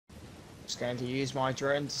Just going to use my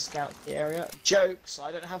drone to scout the area. Jokes!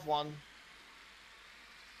 I don't have one.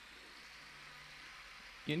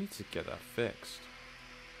 You need to get that fixed.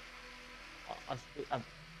 I've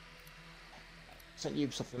sent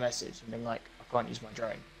Ubisoft a message and been like, I can't use my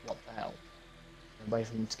drone. What the hell? And wait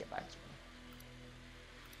for them to get back to me.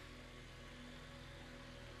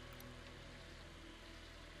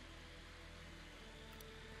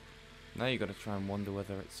 Now you got to try and wonder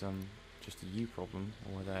whether it's just a you problem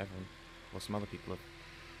or whether everyone or some other people have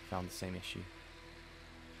found the same issue.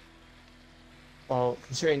 Well,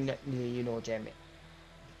 considering that neither you nor Jamie,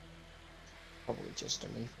 probably just a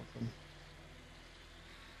me problem.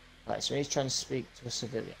 Right, so he's trying to speak to a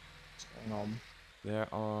civilian. What's going on? There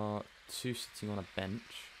are two sitting on a bench.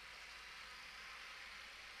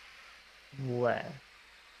 Where?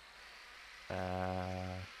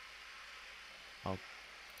 Oh.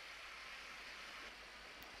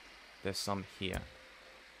 There's some here.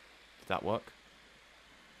 Did that work?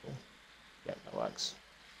 Cool. Yeah, that works.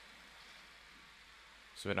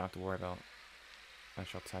 So we don't have to worry about... I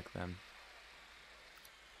shall tag them.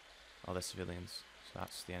 Oh, they're civilians. So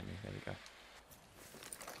that's the enemy. There we go.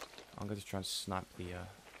 I'm going to try and snipe the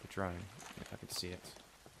drone, if I can see it.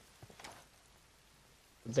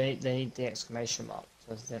 They need the exclamation mark,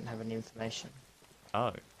 so they don't have any information.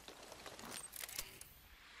 Oh.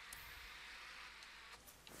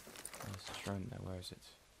 There's a drone there. Where is it?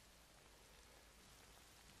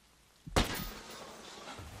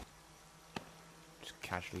 Just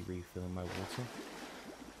casually refilling my water.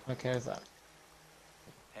 Okay with that.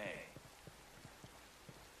 Hey.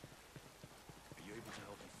 Are you able to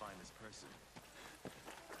help me find this person?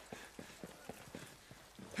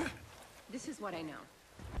 This is what I know.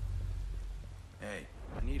 Hey,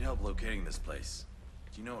 I need help locating this place.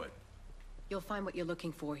 Do you know it? You'll find what you're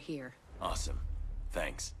looking for here. Awesome.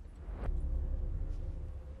 Thanks.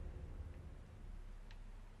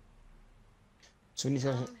 So we need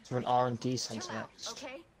to go to an R&D center next.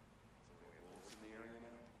 Okay?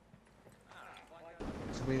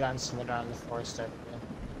 So we land somewhere down in the forest over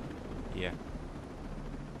here. Yeah.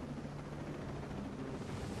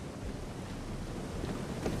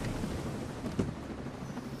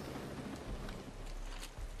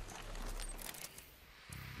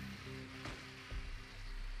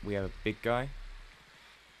 We have a big guy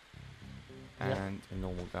and a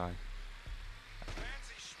normal guy.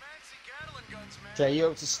 Jay, you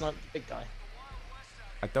able to snipe the big guy?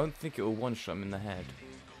 I don't think it will one-shot him in the head.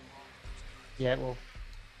 Yeah, well,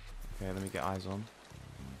 Okay, let me get eyes on.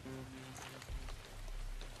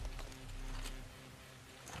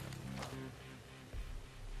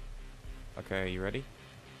 Okay, are you ready?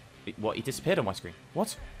 What? He disappeared on my screen.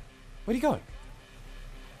 What? Where'd he go?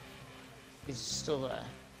 he's still there.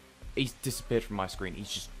 He's disappeared from my screen.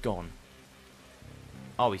 He's just gone.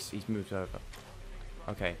 Oh, he's moved over.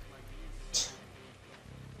 Okay.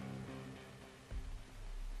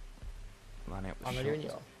 Lining up the I'm shot. ready when you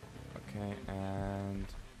are. Okay, and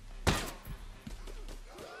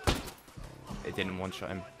it didn't one-shot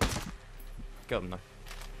him. Got him though.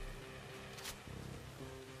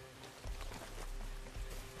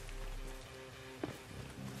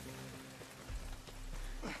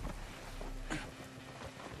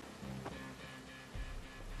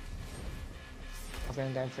 I'm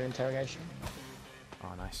going down for interrogation.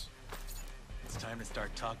 Oh, nice. It's time to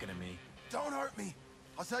start talking to me. Don't hurt me.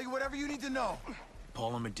 I'll tell you whatever you need to know.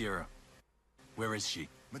 Paula Madeira. Where is she?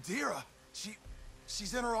 Madeira,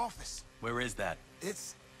 she's in her office. Where is that?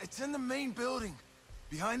 It's in the main building.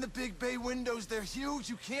 Behind the big bay windows, they're huge.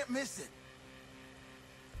 You can't miss it.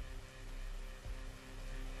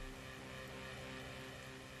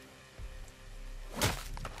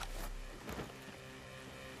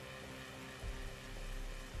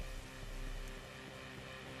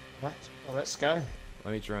 Right, well, let's go.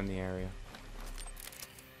 Let me drone the area.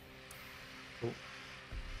 Cool.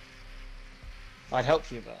 I'd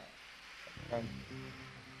help you, but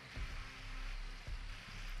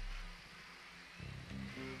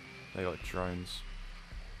They got drones.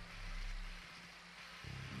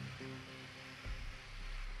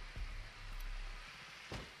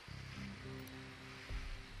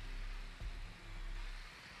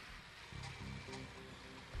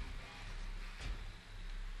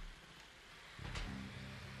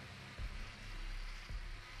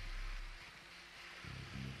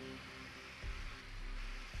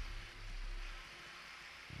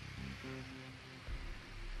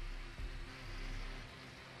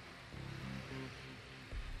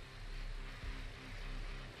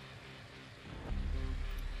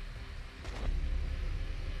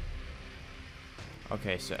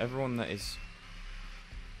 Okay, so everyone that is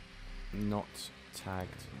not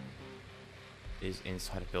tagged is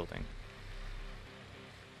inside a building.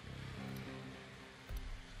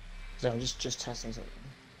 So I'm just testing something.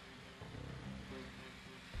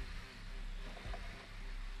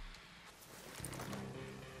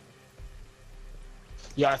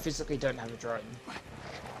 Yeah, I physically don't have a drone.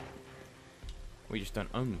 We just don't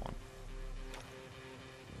own one.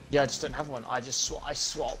 Yeah, I just don't have one. I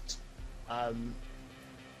swapped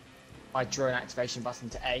my drone activation button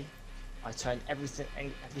to A. I turned every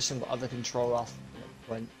single other control off.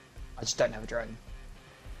 When I just don't have a drone.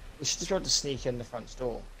 We should try to sneak in the front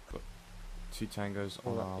door. Got 2 tangos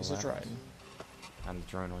on our Is a left, drone? and the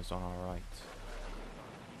drone is on our right.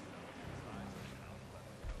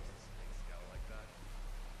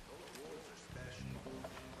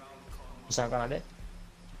 Sound good idea?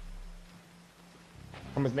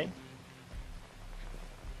 Come with me.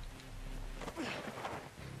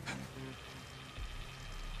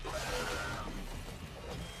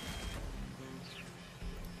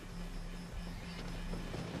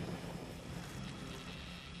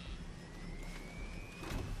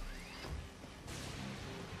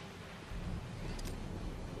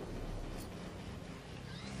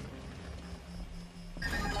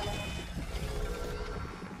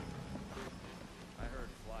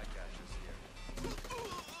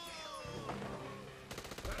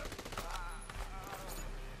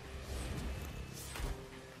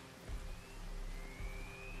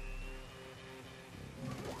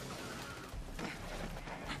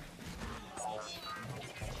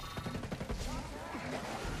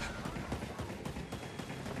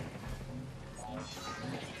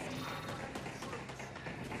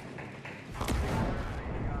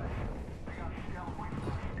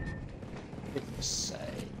 Say.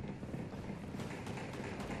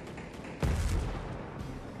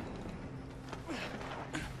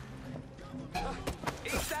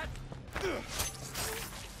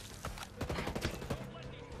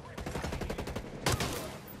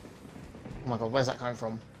 Oh my god, where's that coming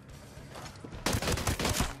from?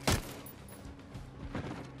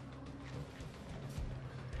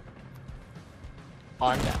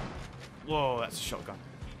 I'm down. Whoa, that's a shotgun.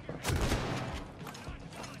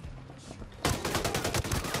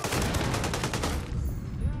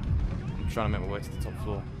 I'm trying to make my way to the top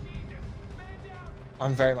floor.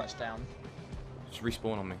 I'm very much down. Just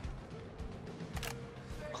respawn on me.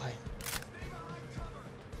 Okay.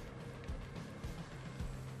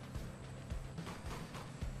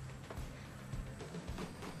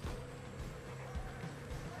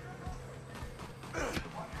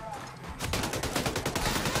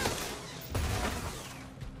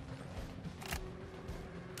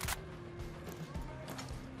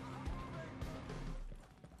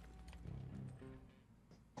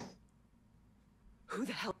 Who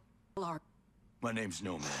the hell are... My name's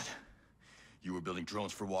Nomad. You were building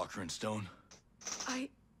drones for Walker and Stone? I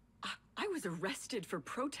was arrested for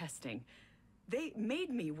protesting. They made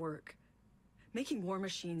me work. Making war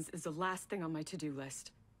machines is the last thing on my to-do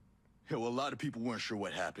list. Yeah, well, a lot of people weren't sure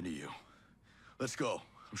what happened to you. Let's go.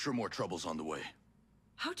 I'm sure more trouble's on the way.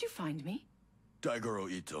 How'd you find me? Daigoro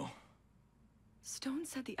Ito. Stone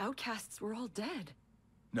said the outcasts were all dead.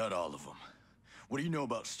 Not all of them. What do you know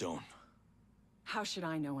about Stone? How should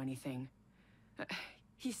I know anything?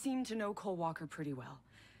 He seemed to know Cole Walker pretty well.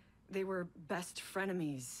 They were best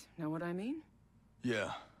frenemies, know what I mean?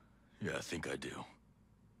 Yeah. Yeah, I think I do.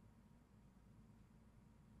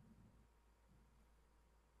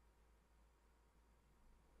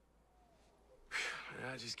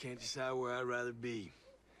 I just can't decide where I'd rather be.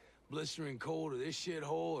 Blistering cold of this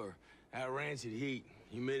shithole or that rancid heat,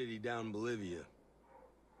 humidity down in Bolivia.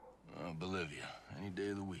 Bolivia. Any day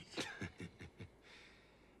of the week.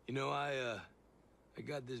 You know, I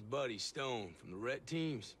got this buddy, Stone, from the Ret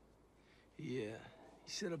teams. He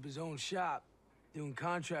set up his own shop, doing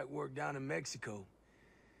contract work down in Mexico.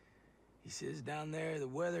 He says down there the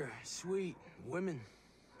weather is sweet, women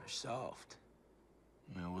are soft.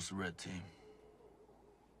 Yeah, what's the Red Team?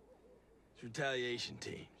 It's retaliation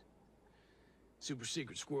teams. Super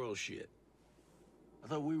secret squirrel shit. I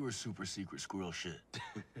thought we were super secret squirrel shit.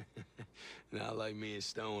 Not like me and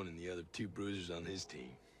Stone and the other 2 bruisers on his team.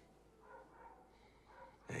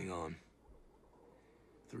 Hang on.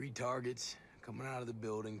 3 targets coming out of the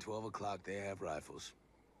building, 12 o'clock, they have rifles.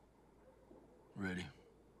 Ready.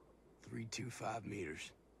 325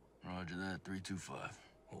 meters. Roger that, 325.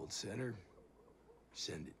 Hold center.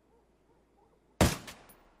 Send it.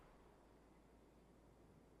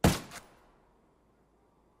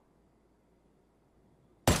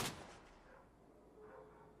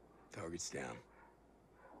 Target's down.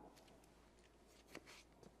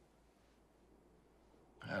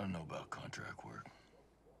 I don't know about contract work.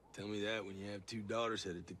 Tell me that when you have 2 daughters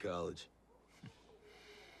headed to college.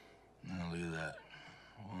 Now look at that.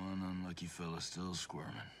 One unlucky fella still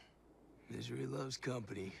squirming. Misery loves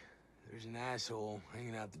company. There's an asshole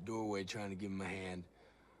hanging out the doorway trying to give him a hand.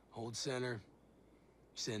 Hold center.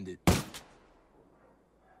 Send it.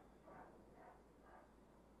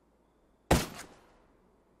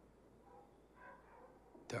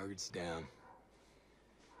 Target's down.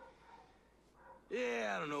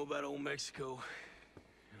 Yeah, I don't know about old Mexico.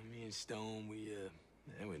 Me and Stone, we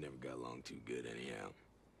never got along too good anyhow.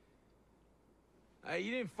 Hey,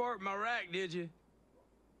 you didn't fart in my rack, did you?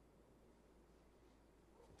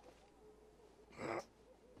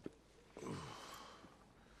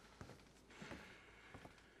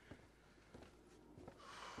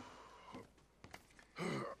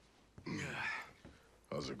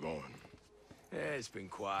 How's it going? Yeah, it's been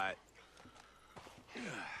quiet.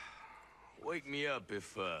 Wake me up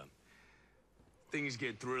if, things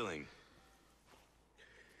get thrilling.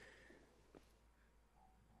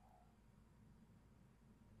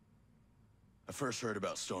 I first heard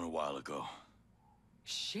about Stone a while ago.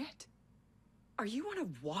 Shit. Are you one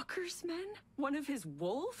of Walker's men? One of his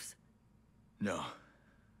wolves? No.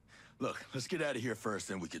 Look, let's get out of here first,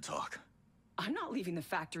 then we can talk. I'm not leaving the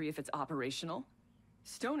factory if it's operational.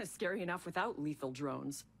 Stone is scary enough without lethal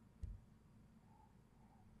drones.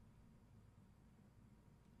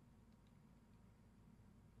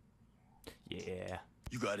 Yeah.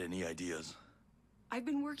 You got any ideas? I've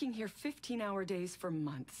been working here 15-hour days for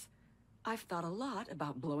months. I've thought a lot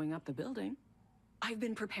about blowing up the building. I've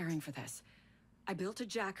been preparing for this. I built a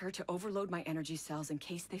jacker to overload my energy cells in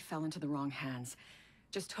case they fell into the wrong hands.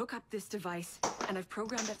 Just hook up this device, and I've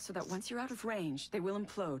programmed it so that once you're out of range, they will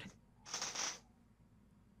implode.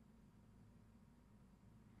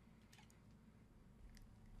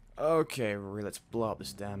 Okay, Rory, let's blow up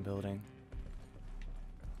this damn building.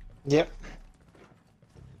 Yep.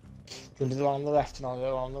 You'll do the one on the left and I'll do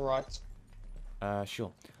the one on the right.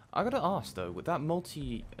 Sure. I gotta ask though, with that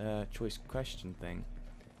multi-choice question thing,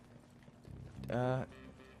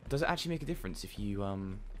 does it actually make a difference if you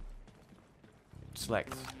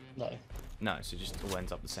select? No. No, so it just all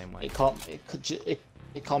ends up the same way. It can't. It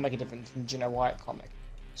can't make a difference. And do you know why it can't make a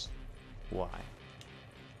difference? Why?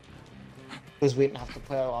 Because we didn't have to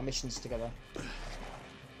play our missions together.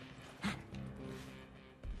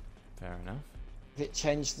 Fair enough. If it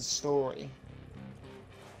changed the story,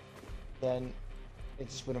 then it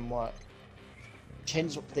just wouldn't work.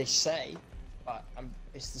 Change what they say, but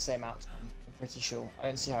it's the same outcome. I'm pretty sure. I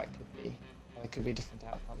don't see how it could be. There could be different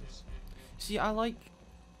outcomes. See, I like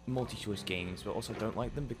multi-choice games, but also don't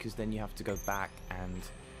like them because then you have to go back and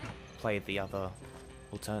play the other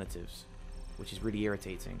alternatives, which is really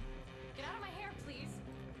irritating. Get out of my hair, please.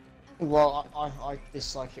 Well, I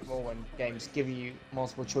dislike it more when games give you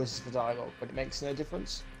multiple choices for dialogue, but it makes no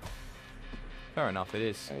difference. Fair enough, it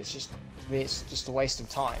is. And it's just, to me, it's just a waste of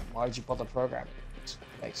time. Why would you bother programming it?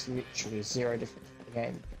 It makes literally zero difference to the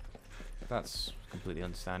game. That's completely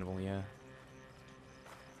understandable, yeah.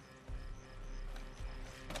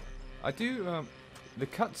 I do, the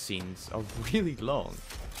cutscenes are really long,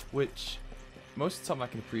 which most of the time I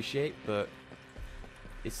can appreciate, but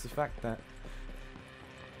it's the fact that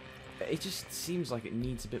it just seems like it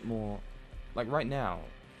needs a bit more. Like right now,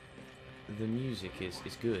 the music is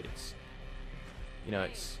good. It's, you know,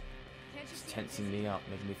 it's tensing me up,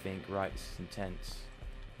 making me think, right, this is intense.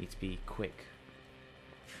 Need to be quick,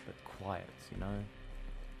 but quiet, you know?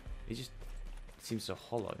 It just seems so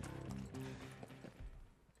hollow.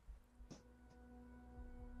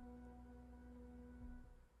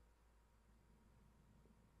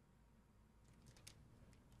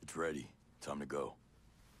 It's ready. Time to go.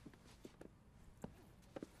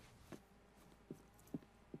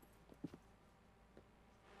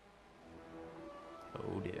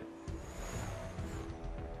 Oh dear.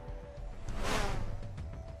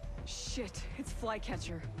 Shit, it's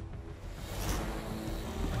Flycatcher.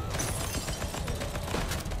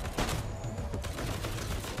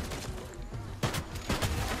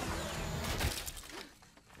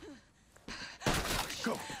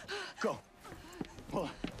 Go! Go! Pull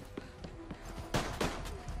it.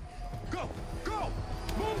 Go! Go!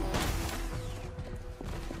 Move!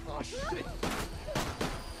 Oh, shit!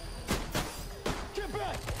 Get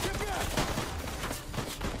back! Get back!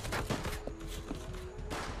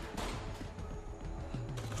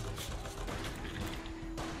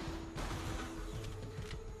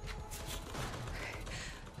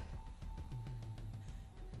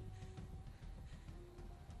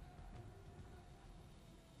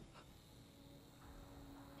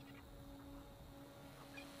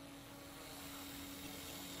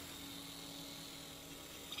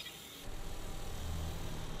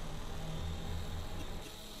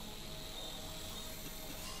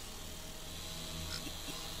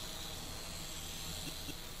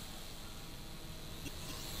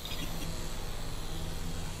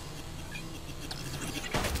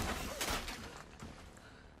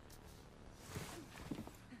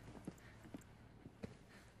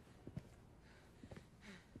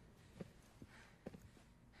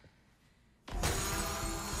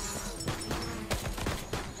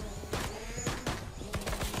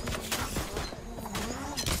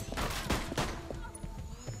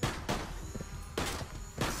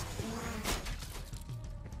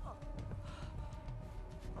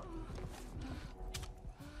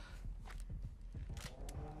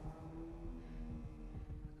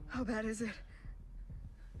 How bad is it?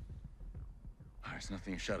 There's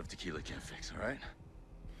nothing a shot of tequila can't fix, all right?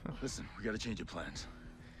 Listen, we gotta change your plans.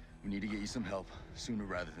 We need to get you some help, sooner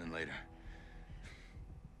rather than later.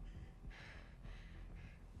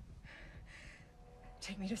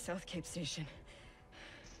 Take me to South Cape Station.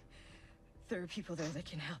 There are people there that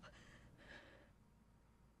can help.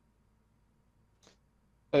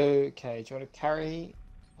 Okay, do you want to carry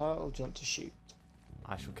her or do you want to shoot?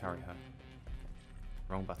 I shall carry her.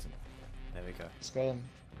 Wrong button. There we go. Let's go in.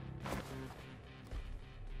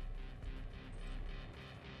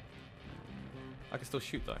 I can still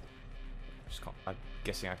shoot though. Just can't. I'm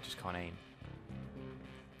guessing I just can't aim.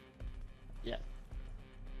 Yeah.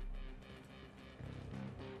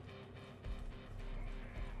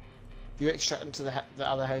 You extract them to the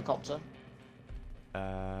other helicopter?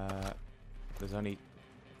 There's only...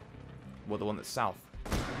 Well, the one that's south.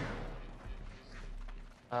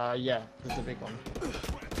 Yeah, there's the big one.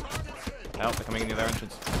 Help, they're coming in the other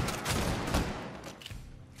entrance.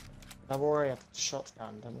 Don't worry, I've got the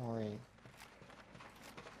shotgun, don't worry.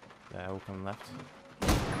 They're all coming left.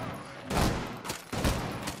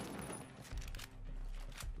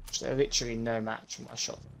 They're literally no match for my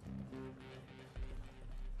shotgun.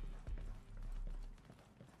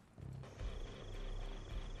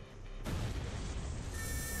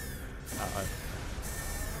 Uh-oh.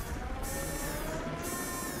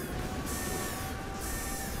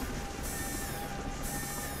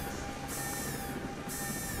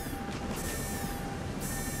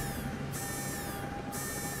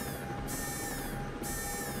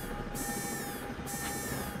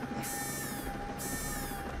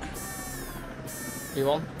 You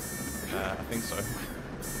on? I think so.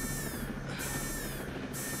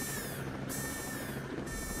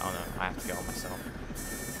 Oh no, I have to get on myself.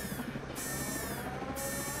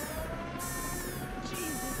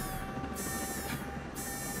 Jesus.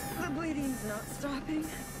 The bleeding's not stopping.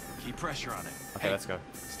 Keep pressure on it. Okay, let's go.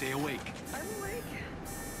 Stay awake. I'm awake.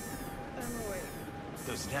 I'm awake.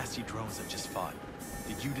 Those nasty drones that just fought.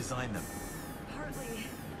 Did you design them? Partly.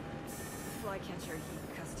 Flycatcher,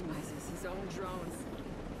 he customizes his own drones.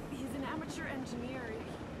 He's an amateur engineer.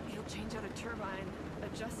 He'll change out a turbine,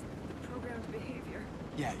 adjust the programmed behavior.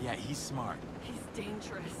 Yeah, he's smart. He's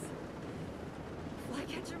dangerous.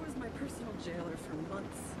 Flycatcher was my personal jailer for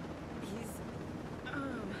months.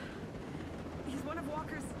 He's one of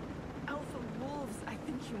Walker's alpha wolves. I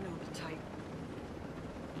think you know the type.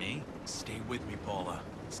 Me? Stay with me, Paula.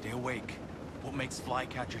 Stay awake. What makes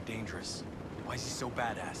Flycatcher dangerous? Why is he so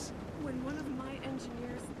badass? When one of my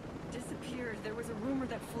engineers disappeared, there was a rumor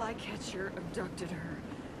that Flycatcher abducted her.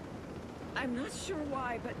 I'm not sure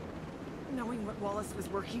why, but knowing what Wallace was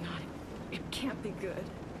working on, it can't be good.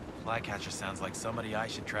 Flycatcher sounds like somebody I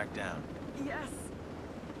should track down. Yes.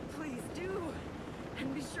 Please do.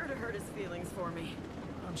 And be sure to hurt his feelings for me.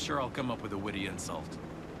 I'm sure I'll come up with a witty insult.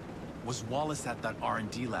 Was Wallace at that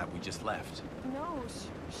R&D lab we just left? No,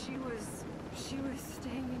 she was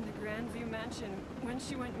staying in the Grandview mansion when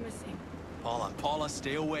she went missing. Paula,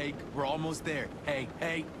 stay awake. We're almost there.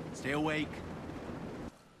 Hey, stay awake.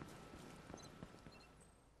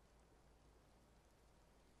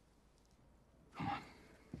 Come on.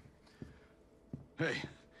 Hey.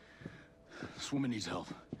 This woman needs help.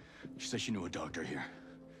 She said she knew a doctor here.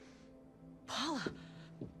 Paula!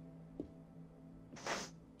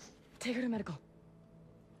 Take her to medical.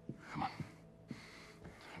 Come on.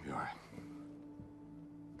 I'll be all right.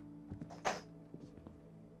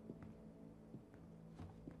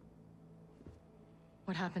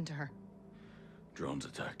 What happened to her? Drones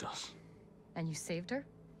attacked us. And you saved her?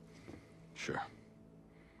 Sure.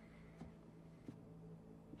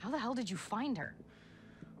 How the hell did you find her?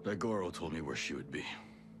 That Goro told me where she would be.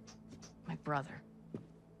 My brother.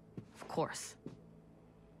 Of course.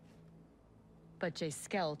 But Jay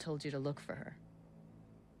Skell told you to look for her.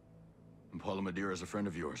 And Paula Madeira is a friend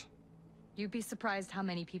of yours. You'd be surprised how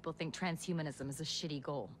many people think transhumanism is a shitty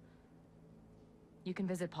goal. You can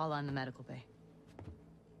visit Paula in the medical bay.